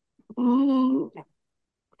 Mm,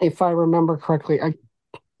 if I remember correctly,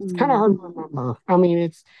 it's kind of hard to remember. I mean,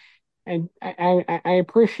 it's I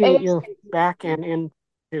appreciate It is your back and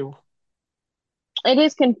too. it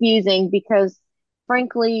is confusing because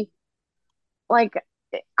frankly, like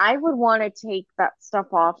I would want to take that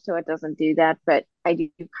stuff off so it doesn't do that, but I do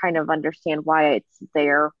kind of understand why it's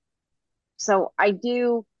there. So I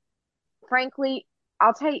do, frankly,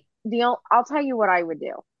 I'll tell you what I would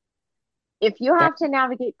do. If you That have to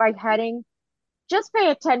navigate by heading, just pay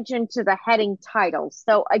attention to the heading titles.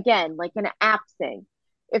 So again, like an app thing.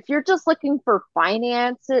 If you're just looking for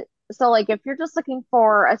finance, so like if you're just looking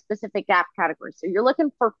for a specific app category, so you're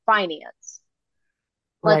looking for finance,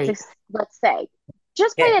 let's right. let's say,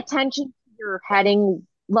 just pay Yes. attention to your heading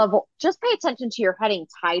level. Just pay attention to your heading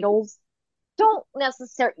titles. You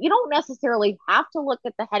don't necessarily have to look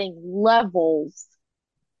at the heading levels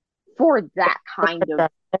for that Look kind at of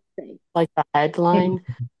the thing. like the headline,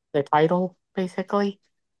 the title, basically.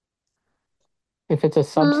 If it's a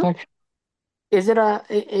Hmm. subsection, is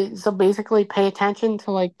it so basically pay attention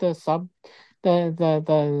to like the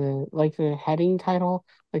the like the heading title,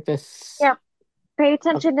 like this. Yeah, pay Okay,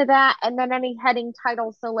 attention to that, and then any heading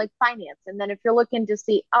titles, so like finance. And then if you're looking to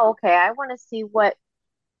see, oh, okay, I want to see what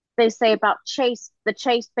they say about Chase, the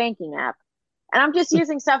Chase banking app. And I'm just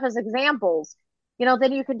using stuff as examples.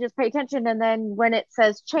 Then you can just pay attention. And then when it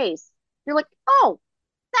says Chase, you're like, oh,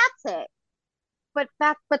 that's it. But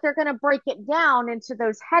they're going to break it down into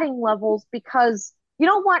those heading levels because you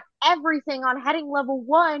don't want everything on heading level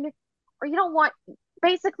 1, or you don't want,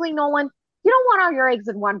 basically, Nolan, you don't want all your eggs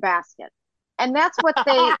in one basket. And that's what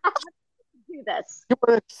they do this. you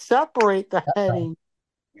want to separate the heading.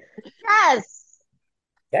 Yes.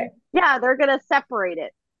 Okay. Yeah, they're going to separate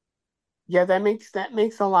it. Yeah, that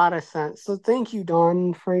makes a lot of sense. So thank you,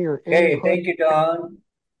 Dawn, for your Okay, input. thank you, Don.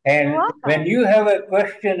 You're And when welcome. you have a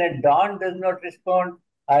question and Don does not respond,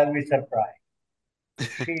 I'll be surprised.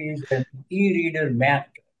 She is an e-reader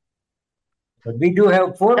master. But we do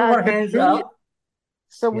have 4 more The hands beauty. up.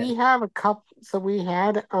 So Yes. we have a couple. So we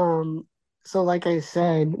had So like I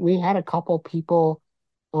said, we had a couple people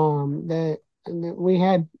that we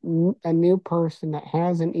had a new person that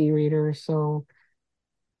has an e-reader. So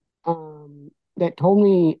that told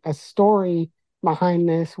me a story behind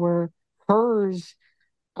this where hers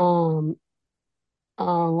um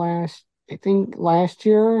last I think last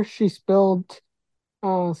year she spilled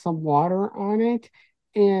some water on it,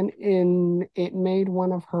 and it made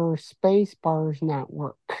one of her space bars not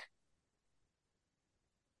work.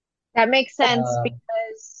 That makes sense Uh,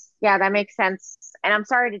 because, yeah, that makes sense. And I'm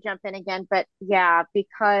sorry to jump in again, but yeah,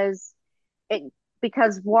 it,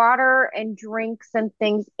 because water and drinks and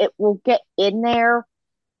things, it will get in there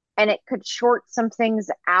and it could short some things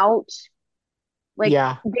out. Like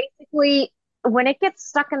Yeah, basically, when it gets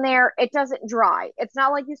stuck in there, it doesn't dry. It's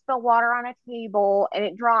not like you spill water on a table and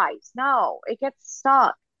it dries. No, it gets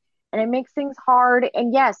stuck and it makes things hard.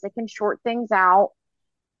 And yes, it can short things out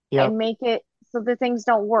yep. and make it so the things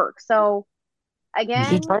don't work. So She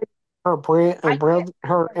again, tried her I Braille, get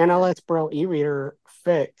her NLS Braille e-reader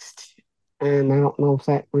fixed, and I don't know if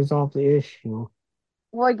that resolved the issue.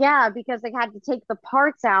 well, yeah, because they had to take the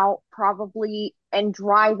parts out probably and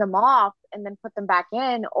dry them off and then put them back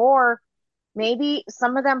in, or maybe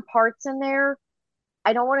some of them parts in there,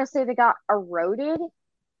 I don't want to say they got eroded,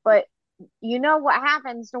 but you know what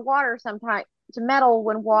happens to water sometimes, to metal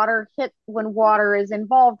when water is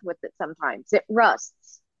involved with it sometimes. It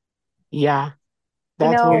rusts. Yeah,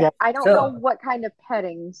 that's what we got. I don't know so, what kind of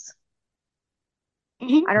pettings.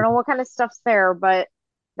 I don't know what kind of stuff's there, but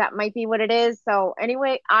that might be what it is. So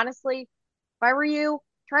anyway, honestly, if I were you,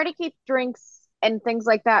 try to keep drinks and things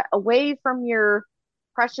like that away from your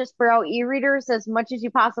precious Braille e-readers as much as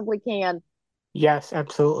you possibly can. Yes,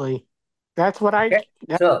 absolutely. That's what okay.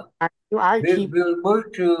 that's So I keep. we'll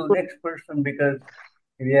move to next person because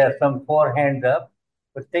we have some 4 hands up.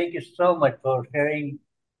 But thank you so much for sharing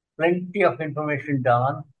plenty of information,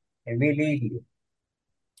 Don, and we lead you.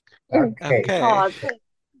 Okay, Okay. Oh, thank you.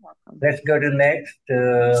 let's go to next.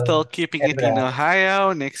 Still keeping it in Abraham.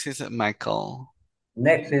 Ohio. Next is Michael.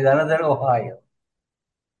 Next is another Ohio.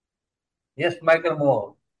 Yes, Michael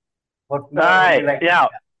Moore. What All more would right. you like to Yeah. say?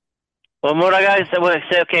 Well, what I gotta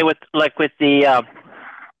say, okay, with the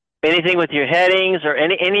anything with your headings or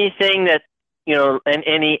anything that and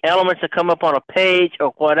any elements that come up on a page or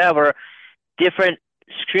whatever, different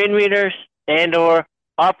screen readers and or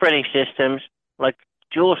operating systems, like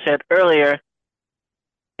Jules said earlier,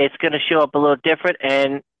 it's going to show up a little different.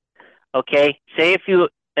 And okay,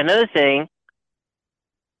 another thing,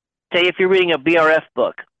 say if you're reading a BRF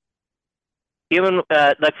book,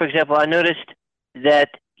 like for example, I noticed that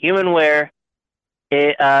Humanware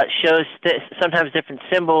it shows sometimes different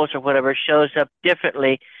symbols or whatever shows up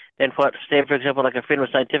differently than what, say, for example, like a Freedom of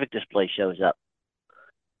Scientific display shows up.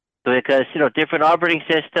 Because different operating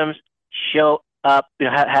systems show up,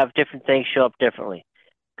 have different things show up differently.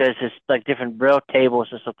 Because it's like different braille tables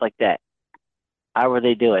and stuff like that. However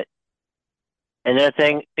they do it. Another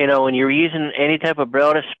thing, when you're using any type of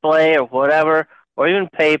braille display or whatever, or even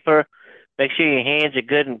paper, make sure your hands are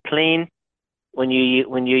good and clean when you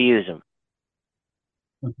use them.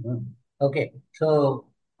 Mhm. Okay, so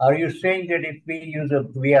are you saying that if we use a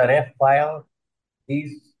VRF file,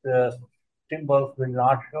 these symbols will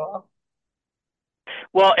not show up?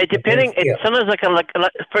 Well, But they'll it's still. sometimes like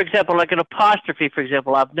for example, like an apostrophe. For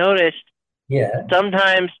example, I've noticed Yeah,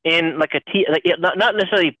 sometimes in like a T, like, not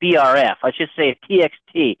necessarily BRF. I should say a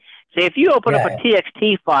TXT. Say if you open up a yeah.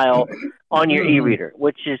 TXT file on your Mhm. e-reader,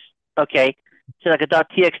 which is okay, so like a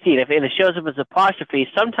 .txt, and if it shows up as apostrophe,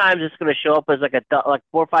 sometimes it's going to show up as like a like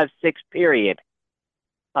 456 period.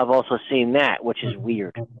 I've also seen that, which is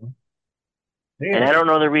weird, Mhm. and I Really? don't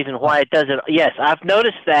know the reason why it does it. Yes, I've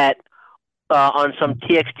noticed that on some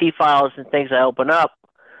TXT files and things I open up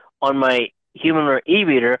on my Human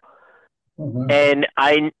e-reader, Mhm. and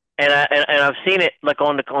I've seen it like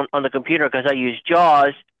on the computer because I use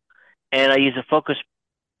JAWS and I use a Focus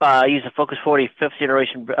 40 fifth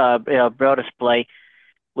generation braille display.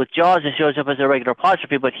 With JAWS, it shows up as a regular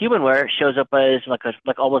apostrophe, but Humanware shows up as like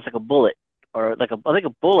almost like a bullet, or I think a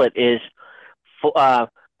bullet is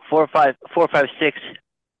 456,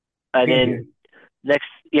 and Period. then next,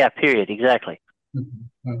 period, exactly.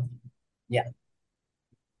 Mhm. Yeah,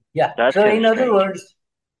 yeah. That's So kind in of other strange. words,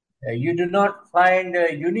 you do not find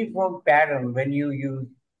a uniform pattern when you use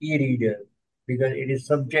e-reader because it is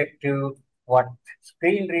subject to what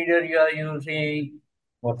screen reader you are using,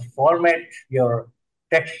 what format your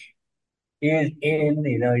text is in,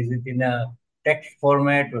 is it in a text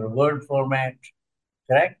format or Word format,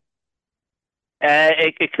 correct?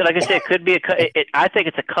 Like I said, it could be I think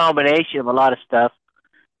it's a combination of a lot of stuff.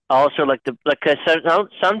 Also, because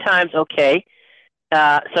sometimes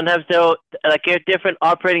sometimes they'll like get different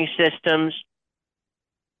operating systems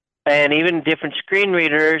and even different screen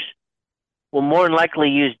readers will more than likely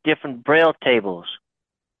use different braille tables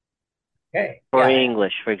Okay, for yeah.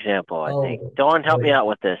 English, for example. I think. Oh, Dawn, help me yeah. out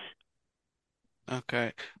with this.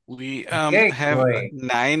 Okay. We Okay, have great.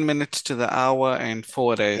 9 minutes to the hour and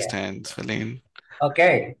 4 days Yeah. hands, Feline.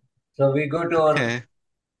 Okay, so we go to our Okay,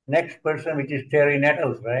 next person, which is Terry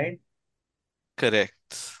Nettles, right? correct.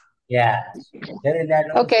 Yes. Terry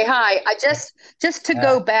Nettles. Okay, hi. Just to Uh,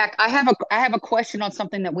 go back, I have a question on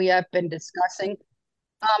something that we have been discussing.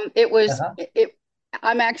 It was uh-huh. it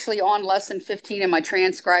I'm actually on lesson 15 in my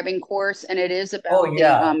transcribing course, and it is Oh, about the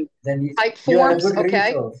yeah. Then type you are a forms. good Okay.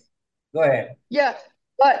 resource. Go ahead. Yeah,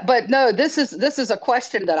 but no, this is a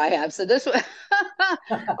question that I have. So this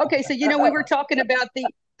okay, so we were talking about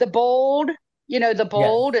the bold, the Yes,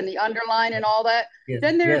 bold and the underline and yes, all that. yes,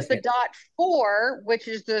 Then there's yes, the yes. dot four, which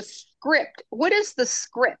is the script. What is the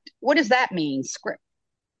script? What does that mean, script?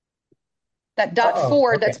 That dot Oh,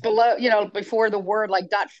 four okay. that's below, before the word, like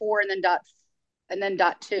dot four and then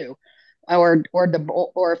dot two, or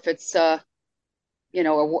if it's a character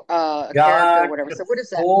or Dot whatever. So what is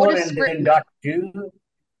that? What 4 does and script then mean? dot 2.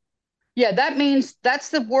 Yeah, that means that's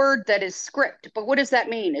the word that is script. But what does that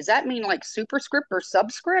mean? Does that mean like superscript or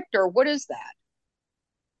subscript, or what is that?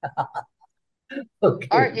 Okay.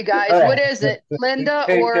 All right, you All guys, what right. is it? Linda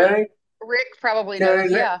Hey, or Terry, Rick probably Terry,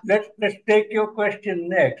 knows. Yeah. let's take your question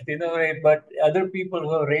next. But other people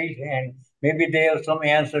who have raised hands, maybe they have some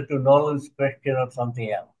answer to Nolan's question or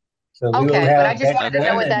something else. So we will Okay, but I have just that wanted to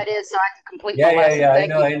know one. what And that is so I can complete my yeah, yeah, lesson. yeah. I Thank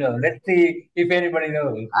know, you. I know. Let's see if anybody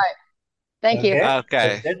knows. All right. Thank you. Okay.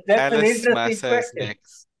 Okay, That's an Alice interesting Massa is question.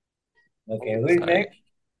 next. Okay, who is Sorry, next?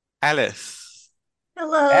 Alice.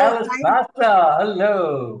 Hello. Alice Massa.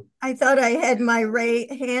 Hello. I thought I had my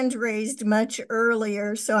hand raised much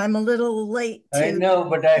earlier, so I'm a little late I to know,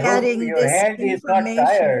 but I hope adding your this hand is not information.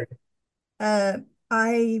 tired.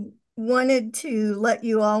 I wanted to let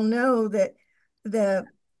you all know that the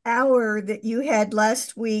hour that you had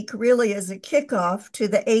last week really as a kickoff to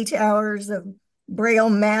the 8 hours of Braille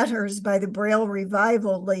Matters by the Braille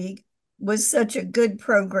Revival League was such a good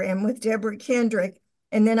program with Deborah Kendrick.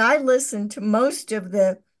 And then I listened to most of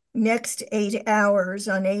the next 8 hours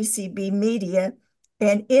on ACB Media.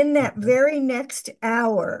 And in that very next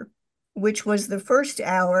hour, which was the first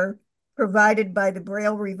hour provided by the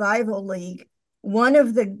Braille Revival League, one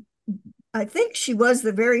of the, I think she was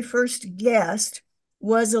the very first guest,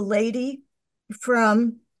 was a lady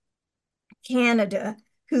from Canada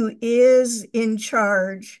who is in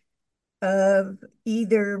charge of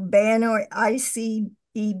either BAN or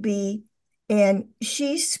ICEB. And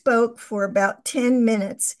she spoke for about 10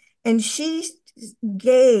 minutes and she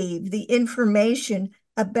gave the information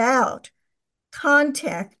about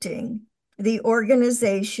contacting the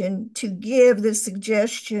organization to give the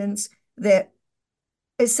suggestions that,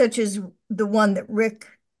 such as the one that Rick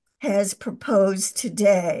has proposed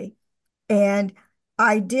today. And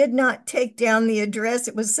I did not take down the address.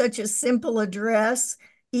 It was such a simple address,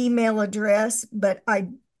 email address, but I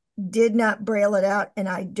did not braille it out and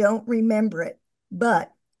I don't remember it.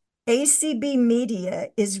 But ACB Media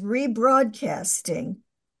is rebroadcasting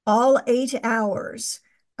all 8 hours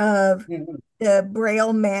of the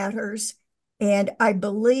Braille Matters. And I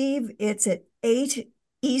believe it's at 8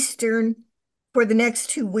 Eastern for the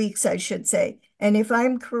next 2 weeks, I should say. And if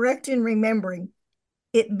I'm correct in remembering,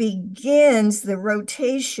 it begins the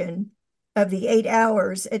rotation of the 8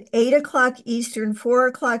 hours at 8 o'clock Eastern, 4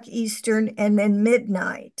 o'clock Eastern, and then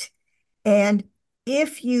midnight. And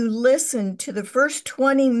if you listen to the first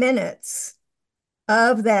 20 minutes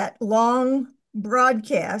of that long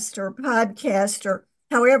broadcast or podcast, or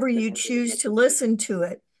however you choose to listen to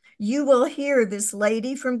it, you will hear this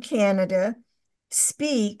lady from Canada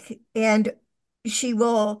speak, and she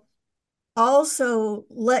will also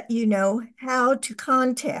let you know how to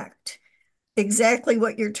contact exactly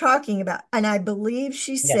what you're talking about. And I believe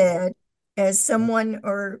she said, as someone,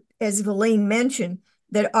 or as Valine mentioned,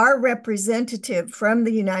 that our representative from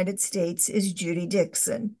the United States is Judy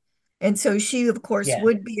Dixon. And so she, of course,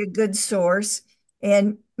 would be a good source.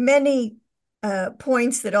 And many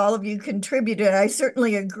points that all of you contributed, I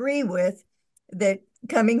certainly agree with, that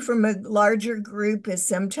coming from a larger group is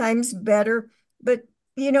sometimes better. But,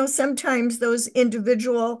 you know, sometimes those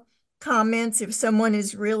individual comments, if someone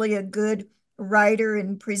is really a good writer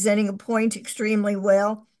and presenting a point extremely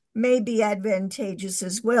well, may be advantageous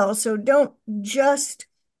as well. So don't just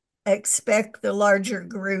expect the larger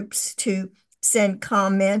groups to send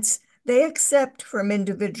comments. They accept from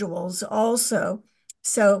individuals also.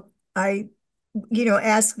 So I,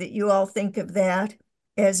 ask that you all think of that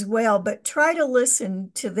as well, but try to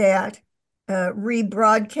listen to that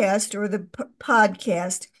rebroadcast or the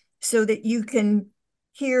podcast so that you can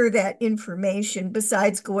hear that information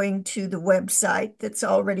besides going to the website that's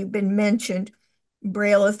already been mentioned,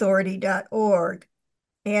 brailleauthority.org.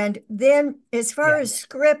 And then as far as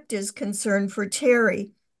script is concerned for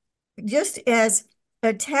Terry, just as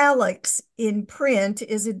italics in print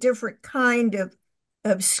is a different kind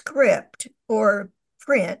of script or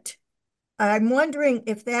print, I'm wondering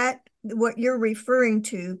if that, what you're referring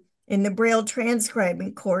to in the Braille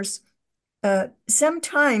transcribing course,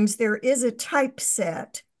 sometimes there is a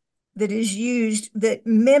typeset that is used that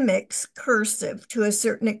mimics cursive to a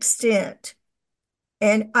certain extent.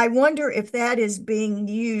 And I wonder if that is being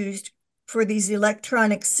used for these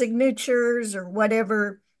electronic signatures or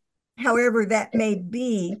whatever, however that may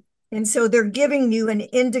be. And so they're giving you an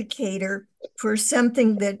indicator for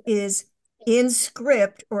something that is in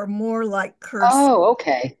script or more like cursive. Oh,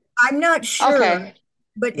 okay. I'm not sure. Okay.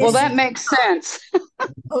 But Well, that makes sense.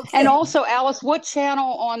 Okay. And also, Alice, what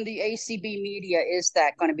channel on the ACB Media is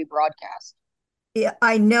that going to be broadcast? Yeah,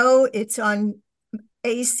 I know it's on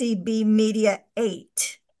ACB Media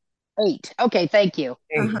 8. 8. Okay, thank you.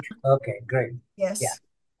 8. Okay, great. Yes. Yeah.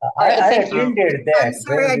 I attended that. I'm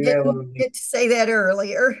sorry I didn't get to say that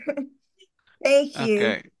earlier. Thank you.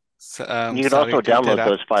 Okay. So, You can sorry also to download interrupt.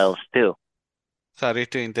 those files too. Sorry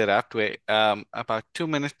to interrupt. We're about 2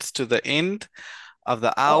 minutes to the end of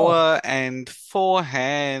the hour and 4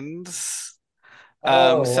 hands.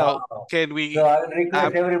 So Wow. can we? So I will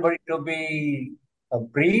request everybody to be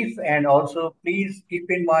brief, and also please keep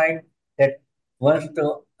in mind that once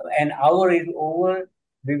an hour is over,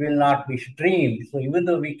 we will not be streamed. So even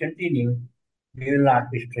though we continue, we will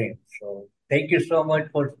not be streamed. So thank you so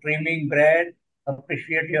much for streaming, Brad.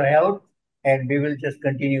 Appreciate your help, and we will just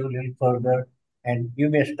continue a little further. And you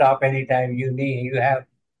may stop anytime you need. You have.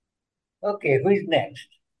 Okay, who is next?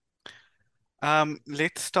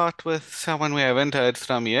 Let's start with someone we haven't heard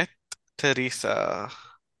from yet, Teresa.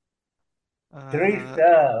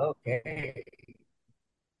 Teresa, okay.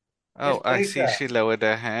 Yes, Oh, I see Teresa. she lowered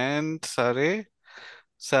her hand. Sorry.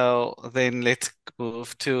 So then let's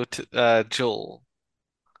move to Joel.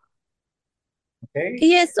 Okay.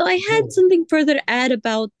 Yeah, so I had Joel. something further to add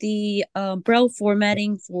about the Braille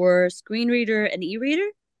formatting for screen reader and e-reader.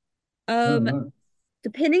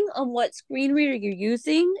 Depending on what screen reader you're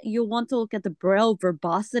using, you'll want to look at the Braille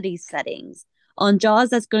verbosity settings. On JAWS,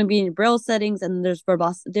 that's going to be in Braille settings, and there's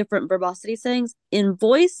different verbosity settings. In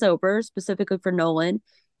VoiceOver, specifically for Nolan,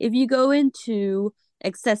 if you go into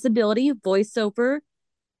accessibility, VoiceOver,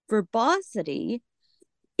 verbosity,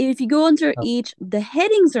 if you go under each, the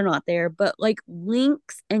headings are not there, but like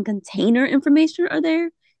links and container information are there,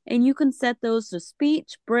 and you can set those to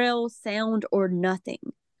speech, Braille, sound, or nothing.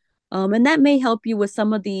 And that may help you with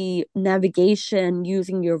some of the navigation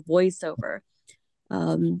using your voiceover.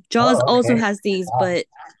 JAWS also has these, but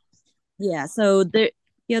yeah, so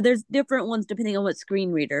there's different ones depending on what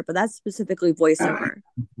screen reader, but that's specifically voiceover.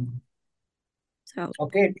 So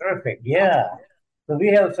okay, terrific. Yeah. So we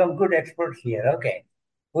have some good experts here. Okay.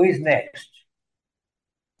 Who is next?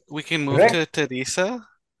 We can move to Teresa.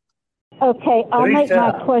 Okay, I'll make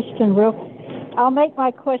my question real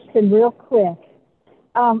quick.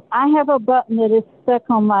 I have a button that is stuck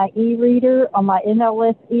on my e-reader, on my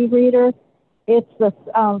NLS e-reader. It's the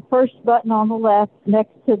first button on the left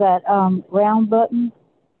next to that round button.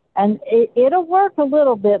 And it'll work a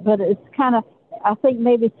little bit, but it's kind of, I think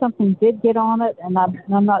maybe something did get on it, and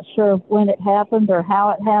I'm not sure when it happened or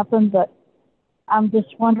how it happened, but I'm just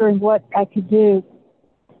wondering what I could do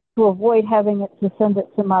to avoid having it to send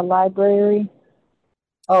it to my library.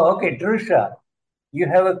 Oh, okay, Teresa. You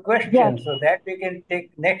have a question, yes. So that we can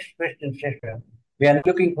take next question session. We are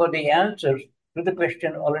looking for the answers to the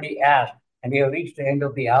question already asked, and we have reached the end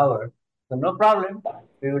of the hour. So no problem.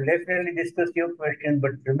 We will definitely discuss your question,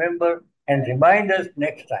 but remember and remind us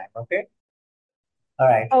next time, okay? All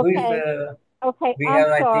right. Okay. Who is okay, we I'm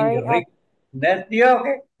have, sorry. I think, Rick. Yeah,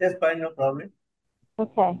 okay. That's fine, no problem.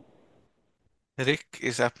 Okay. Rick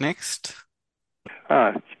is up next.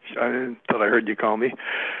 I thought I heard you call me.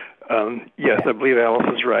 Yes, I believe Alice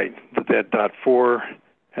is right. That dot 4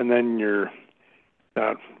 and then your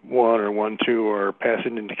dot 1 or 1, 2 or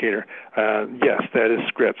passage indicator. Yes, that is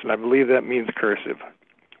scripts, and I believe that means cursive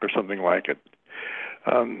or something like it.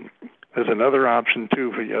 There's another option too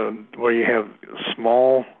where you have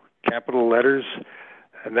small capital letters,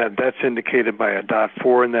 and that's indicated by a dot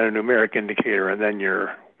 4 and then a numeric indicator, and then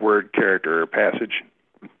your word, character, or passage,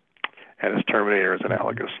 and its terminator is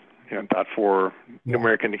analogous. Dot 4,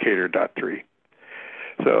 numeric indicator, dot 3.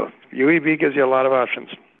 So UEB gives you a lot of options.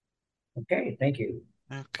 Okay, thank you.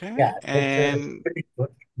 Okay. Yeah, and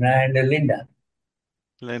Linda.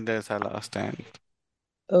 Linda is our last hand.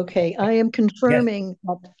 Okay, I am confirming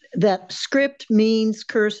that script means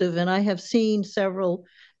cursive, and I have seen several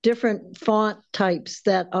different font types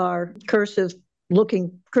that are cursive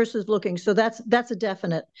looking. So that's a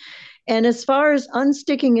definite. And as far as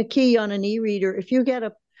unsticking a key on an e-reader, if you get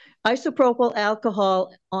a isopropyl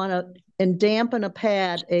alcohol and dampen a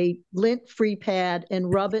pad, a lint-free pad,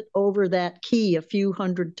 and rub it over that key a few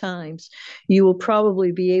hundred times, you will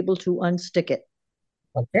probably be able to unstick it.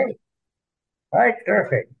 Okay. All right,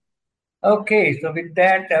 perfect. Okay, so with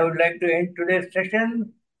that, I would like to end today's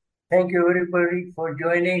session. Thank you everybody for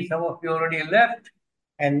joining. Some of you already left.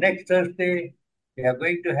 And next Thursday, we are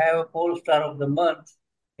going to have a poll star of the month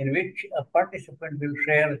in which a participant will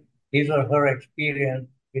share his or her experience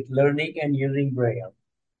with learning and using Braille.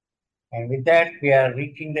 And with that, we are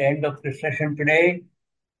reaching the end of the session today.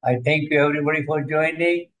 I thank you everybody for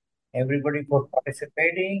joining, everybody for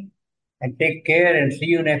participating, and take care and see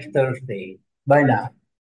you next Thursday. Bye now.